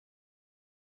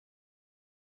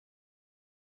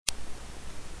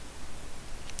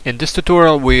In this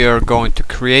tutorial we are going to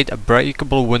create a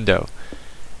breakable window,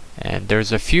 and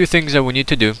there's a few things that we need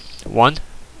to do. One,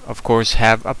 of course,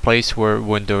 have a place where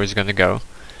window is going to go.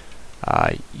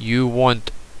 You want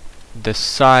the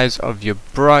size of your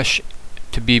brush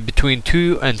to be between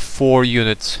 2 and 4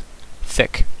 units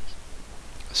thick.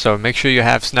 So make sure you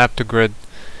have snap to grid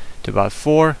to about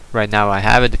 4. Right now I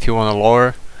have it. If you want to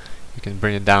lower, you can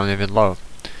bring it down even low.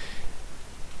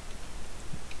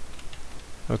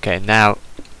 Okay, now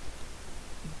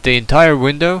the entire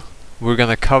window we're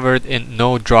gonna cover it in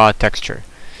no draw texture.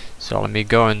 So let me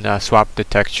go and swap the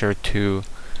texture to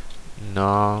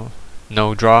no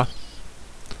draw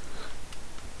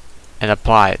and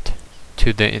apply it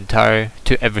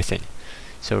to everything.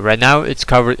 So right now it's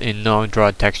covered in no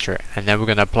draw texture, and then we're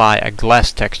gonna apply a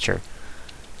glass texture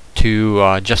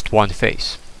to just one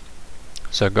face.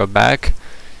 So go back,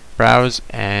 browse,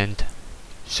 and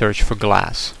search for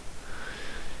glass.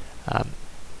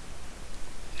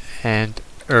 And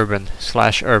urban.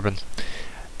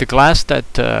 The glass that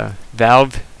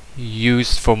Valve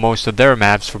used for most of their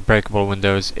maps for breakable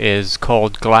windows is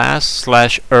called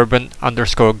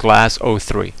glass/urban_glass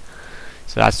 03.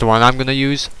 So that's the one I'm going to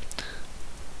use.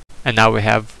 And now we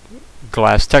have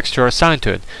glass texture assigned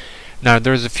to it. Now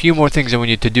there's a few more things that we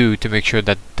need to do to make sure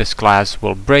that this glass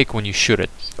will break when you shoot it,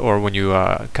 or when you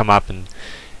come up and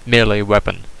melee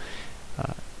weapon.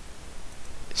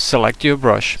 Select your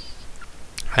brush,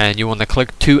 and you want to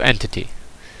click to entity,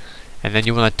 and then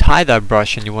you want to tie that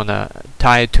brush, and you want to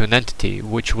tie it to an entity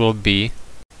which will be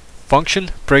function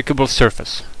breakable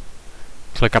surface.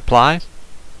 Click apply,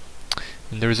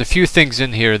 and there's a few things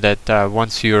in here that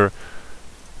once you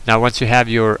have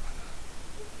your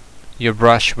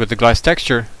brush with the glass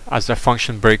texture as a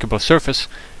function breakable surface,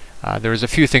 there's a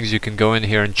few things you can go in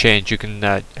here and change. You can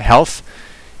health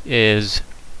is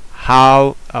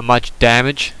how much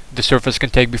damage the surface can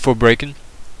take before breaking.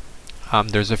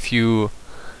 There's a few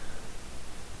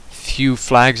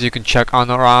flags you can check on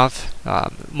or off.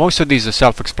 Most of these are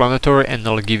self-explanatory, and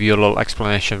they'll give you a little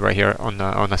explanation right here on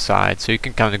the side, so you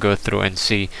can kind of go through and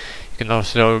see. You can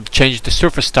also change the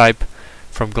surface type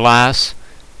from glass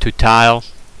to tile.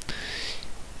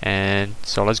 And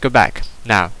so let's go back.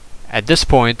 Now at this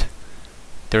point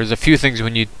there's a few things we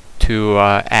need to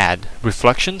add.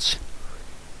 Reflections,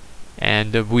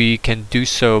 and we can do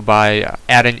so by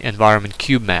adding environment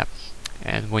cube map.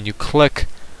 And when you click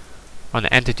on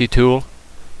the entity tool,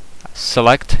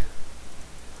 select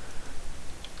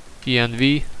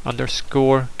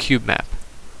env_cube map,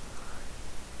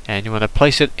 and you want to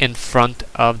place it in front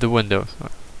of the window.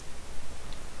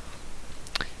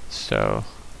 So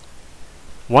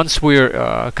once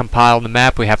we're compiled the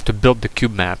map, we have to build the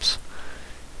cube maps,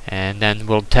 and then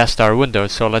we'll test our window.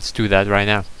 So let's do that right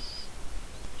now.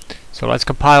 So let's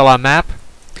compile our map,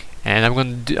 and I'm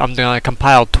going to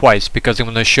compile twice, because I'm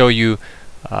going to show you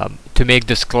to make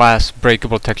this glass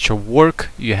breakable texture work,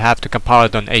 you have to compile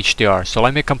it on HDR. So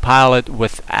let me compile it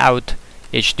without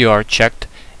HDR checked,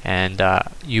 and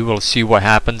you will see what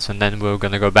happens, and then we're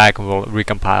going to go back and we'll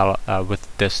recompile with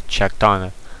this checked on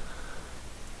it.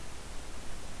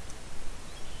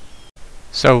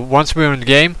 So once we're in the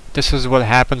game, this is what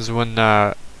happens when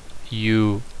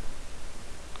you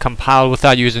compile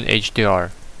without using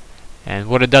HDR. And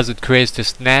what it does, it creates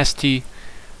this nasty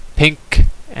pink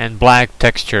and black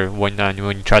texture when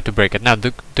you try to break it. Now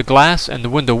the glass and the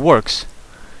window works,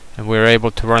 and we're able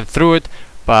to run through it,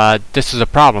 but this is a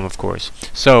problem, of course.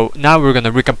 So now we're going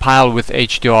to recompile with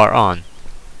HDR on.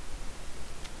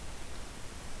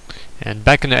 And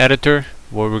back in the editor,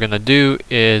 what we're going to do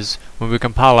is, when we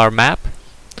compile our map,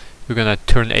 we're going to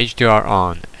turn HDR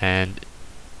on, and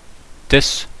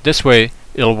this way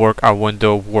it'll work. Our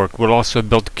window work. We'll also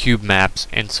build cube maps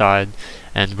inside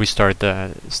and restart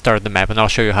the map, and I'll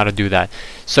show you how to do that.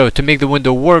 So to make the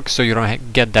window work, so you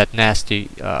don't get that nasty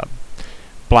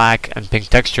black and pink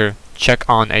texture, check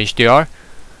on HDR,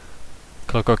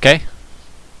 click OK,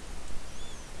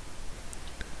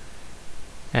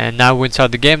 and now we're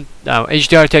inside the game. Now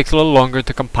HDR takes a little longer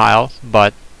to compile,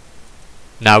 but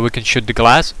now we can shoot the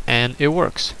glass and it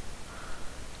works.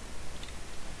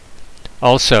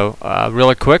 Also,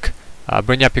 really quick,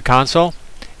 bring up your console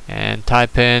and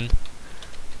type in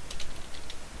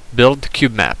build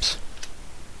cube maps.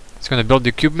 It's going to build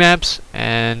the cube maps,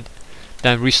 and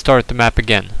then restart the map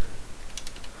again.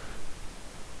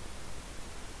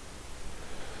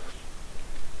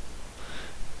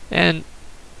 And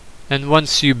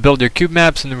once you build your cube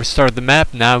maps and restart the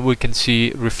map, now we can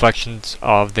see reflections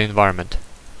of the environment.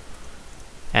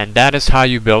 And that is how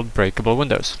you build breakable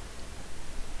windows.